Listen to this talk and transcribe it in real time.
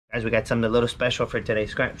Guys, we got something a little special for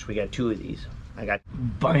today's scratch. We got 2 of these. I got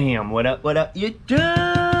bam. What up, you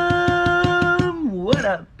dumb? What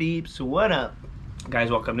up, peeps? What up?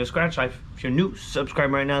 Guys, welcome to Scratch Life. If you're new,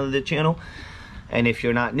 subscribe right now to the channel. And if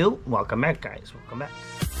you're not new, welcome back, guys. Welcome back.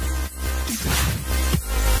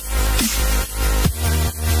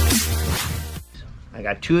 I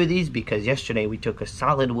got 2 of these because yesterday we took a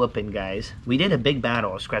solid whooping, guys. We did a big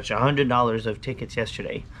battle. Scratched $100 of tickets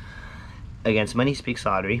yesterday against Money Speaks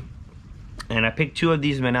Lottery, and I picked 2 of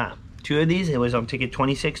these Manap. 2 of these, it was on ticket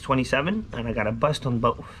 26, 27, and I got a bust on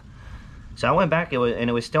both. So I went back, it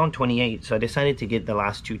was still on 28, so I decided to get the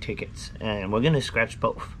last 2 tickets, and we're gonna scratch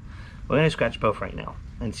both. We're gonna scratch both right now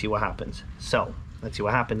and see what happens. So let's see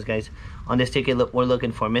what happens, guys. On this ticket, look, we're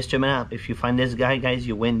looking for Mr. Manap. If you find this guy, guys,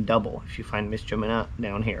 you win double. If you find Mr. Manap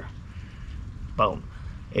down here, boom.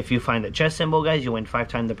 If you find the chess symbol, guys, you win 5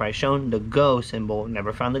 times the price shown. The go symbol,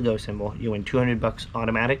 never found the go symbol, you win 200 bucks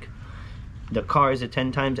automatic. The car is at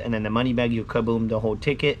 10 times, and then the money bag, you kaboom the whole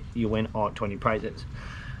ticket, you win all 20 prizes.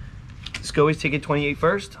 Let's go with ticket 28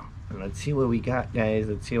 first. And let's see what we got, guys.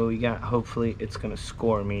 Let's see what we got. Hopefully it's gonna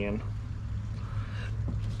score, man.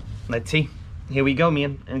 Let's see. Here we go,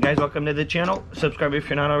 man. And guys, welcome to the channel. Subscribe if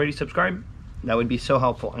you're not already subscribed. That would be so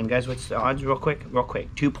helpful. And guys, what's the odds real quick?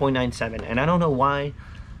 2.97. And I don't know why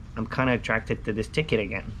I'm kind of attracted to this ticket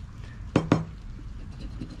again.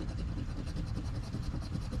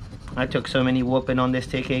 I took so many whooping on this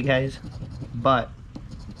ticket, guys, but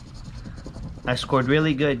I scored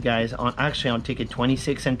really good, guys, on ticket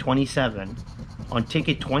 26 and 27. On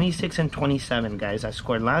ticket 26 and 27, guys, I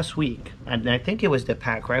scored last week, and I think it was the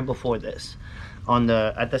pack right before this, at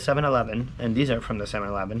the 7-Eleven, and these are from the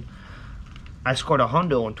 7-Eleven. I scored a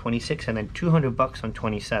Hondo on 26 and then 200 bucks on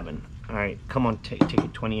 27. All right, come on,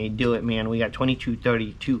 ticket 28, do it, man. We got 22,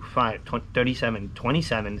 32, 5, 37,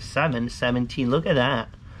 27, 7, 17. Look at that.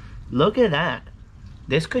 Look at that.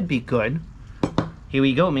 This could be good. Here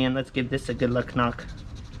we go, man. Let's give this a good luck knock.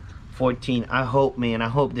 14. I hope, man. I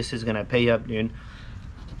hope this is going to pay up, dude.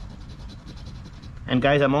 And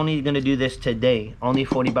guys, I'm only going to do this today. Only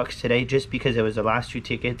 40 bucks today just because it was the last 2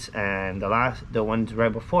 tickets and the ones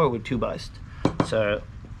right before were 2 bust. So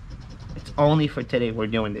it's only for today we're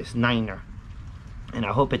doing this 9er. And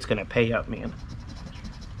I hope it's going to pay up, man.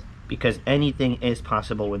 Because anything is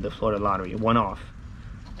possible with the Florida Lottery. 1 off.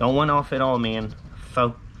 Don't 1 off at all, man.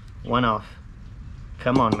 1 off.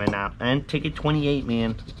 Come on, man. Now. And ticket 28,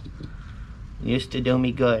 man. Used to do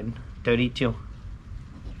me good. 32.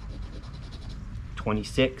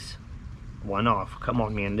 26. 1 off. Come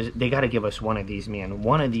on, man. They got to give us one of these, man.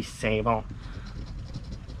 One of these save all.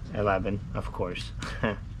 11, of course.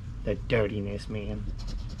 The dirtiness, man.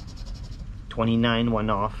 29, 1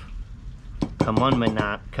 off. Come on,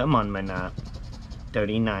 Manap. Come on, Manap.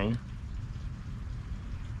 39.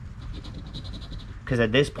 Because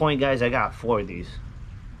at this point, guys, I got 4 of these.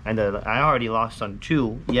 And I already lost on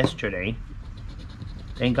 2 yesterday.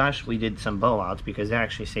 Thank gosh we did some blowouts because they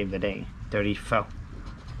actually saved the day. 34.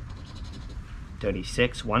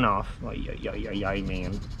 36, 1 off. Oh, yeah,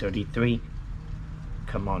 man. 33.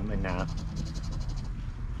 Come on, Manap.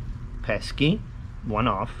 Pesky. 1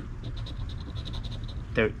 off.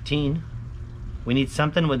 13. We need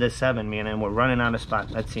something with a 7, man, and we're running out of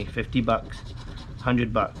spot. Let's see. 50 bucks.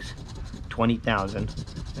 100 bucks. 20,000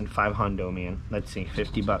 and 500, man. Let's see,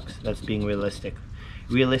 50 bucks. That's being realistic.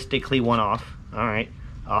 Realistically, 1 off. All right,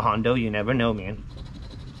 a Hondo, you never know, man.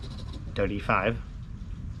 35.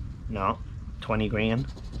 No, 20 grand.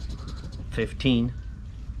 15.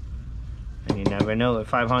 And you never know at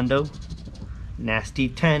 5 Hondo. Nasty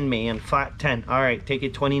 10, man. Flat 10. All right,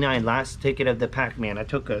 ticket 29. Last ticket of the pack, man. I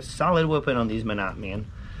took a solid whooping on these Manap, man.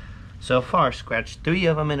 So far, scratched 3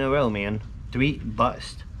 of them in a row, man. 3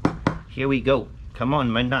 bust. Here we go. Come on,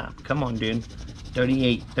 Manap. Come on, dude.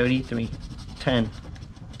 38, 33, 10,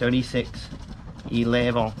 36,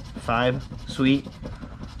 11, 5, sweet.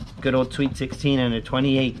 Good old sweet 16 and a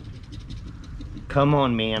 28. Come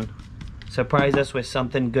on, man. Surprise us with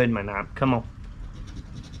something good, Manap. Come on.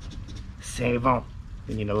 Save on.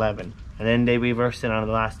 We need 11. And then they reversed it on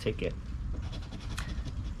the last ticket.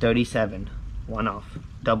 37. 1 off.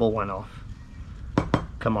 Double 1 off.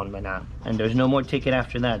 Come on, Manap. And there's no more ticket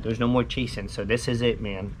after that. There's no more chasing. So this is it,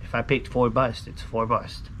 man. If I picked 4 bust, it's 4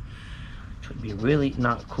 bust. Which would be really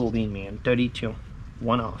not cool being, man. 32.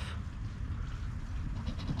 1 off.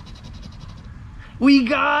 We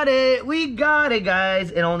got it! We got it,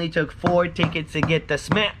 guys! It only took 4 tickets to get the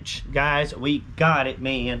smash. Guys, we got it,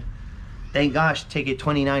 man. Thank gosh ticket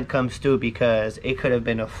 29 comes through because it could have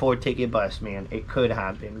been a 4 ticket bust, man. It could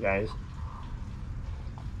have been, guys.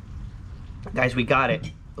 Guys, we got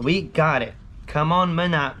it. We got it. Come on,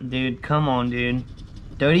 Monop, dude. Come on, dude.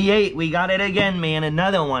 38. We got it again, man.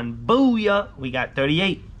 Another one. Booyah. We got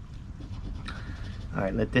 38. All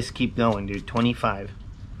right, let this keep going, dude. 25.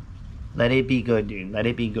 Let it be good, dude. Let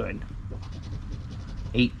it be good.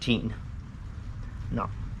 18. No.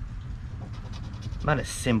 Not a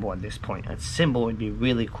symbol at this point. A symbol would be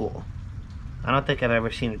really cool. I don't think I've ever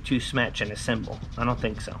seen a 2 smash and a symbol. I don't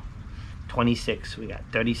think so. 26. We got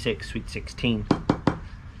 36. Sweet 16.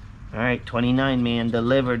 Alright, 29, man.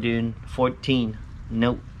 Deliver, dude. 14.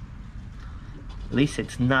 Nope. At least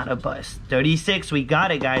it's not a bust. 36. We got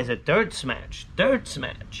it, guys. A third smash. Third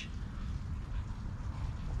smash.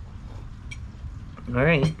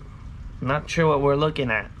 Alright. Not sure what we're looking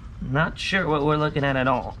at. Not sure what we're looking at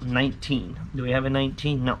all. 19. Do we have a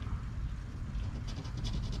 19? No.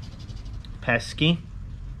 Pesky.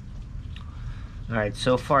 Alright,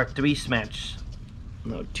 so far 3 smash.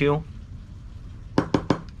 No, 2.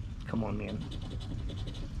 Come on, man.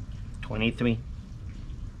 23.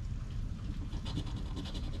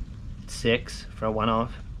 6 for a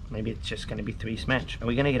 1-off. Maybe it's just going to be 3 smash. Are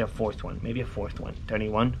we going to get a 4th one? Maybe a 4th one.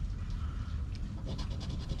 31.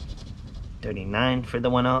 39 for the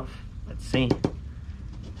 1-off. Let's see.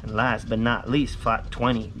 And last but not least, flat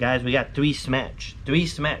 20. Guys, we got 3 smash. 3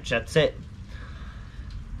 smash. That's it.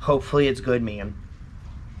 Hopefully it's good, man.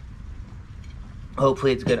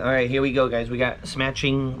 Hopefully it's good. Alright, here we go, guys. We got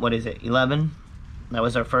smashing, what is it, 11? That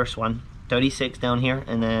was our first one. 36 down here,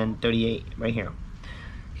 and then 38 right here.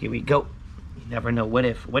 Here we go. You never know. What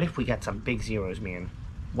if we got some big zeros, man?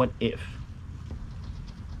 What if?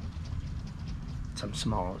 Some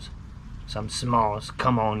smalls. Some smalls.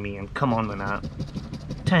 Come on, man. Come on, Monop.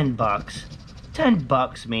 10 bucks. 10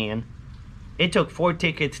 bucks, man. It took 4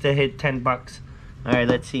 tickets to hit 10 bucks. Alright,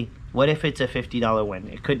 let's see. What if it's a $50 win?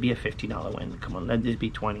 It could be a $50 win. Come on, let this be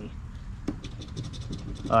 20.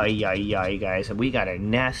 Ay, ay, ay, guys. We got a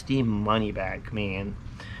nasty money back, man.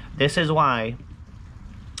 This is why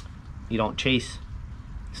you don't chase.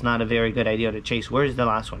 It's not a very good idea to chase. Where's the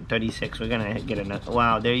last one? 36. We're going to get another.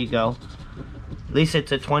 Wow, there you go. At least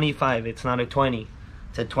it's a 25. It's not a 20.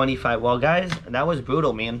 It's a 25. Well, guys, that was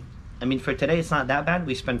brutal, man. I mean, for today, it's not that bad.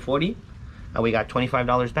 We spent 40. And we got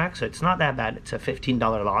 $25 back, so it's not that bad. It's a $15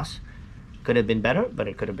 loss. Could have been better, but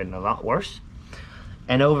it could have been a lot worse.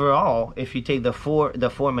 And overall, if you take the four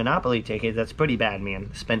Monopoly tickets, that's pretty bad,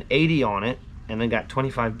 man. Spent 80 on it, and then got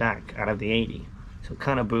 25 back out of the 80. So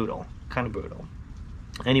kind of brutal. Kind of brutal.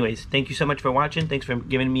 Anyways, thank you so much for watching. Thanks for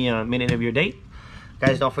giving me a minute of your day.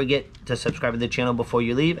 Guys, don't forget to subscribe to the channel before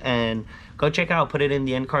you leave. And go check out, put it in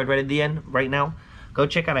the end card right at the end, right now. Go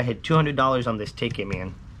check out, I hit $200 on this ticket,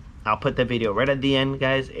 man. I'll put the video right at the end,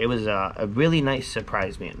 guys. It was a really nice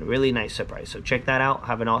surprise, man. A really nice surprise. So check that out.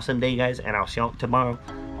 Have an awesome day, guys. And I'll see y'all tomorrow.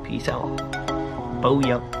 Peace out.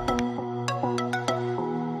 Booyah.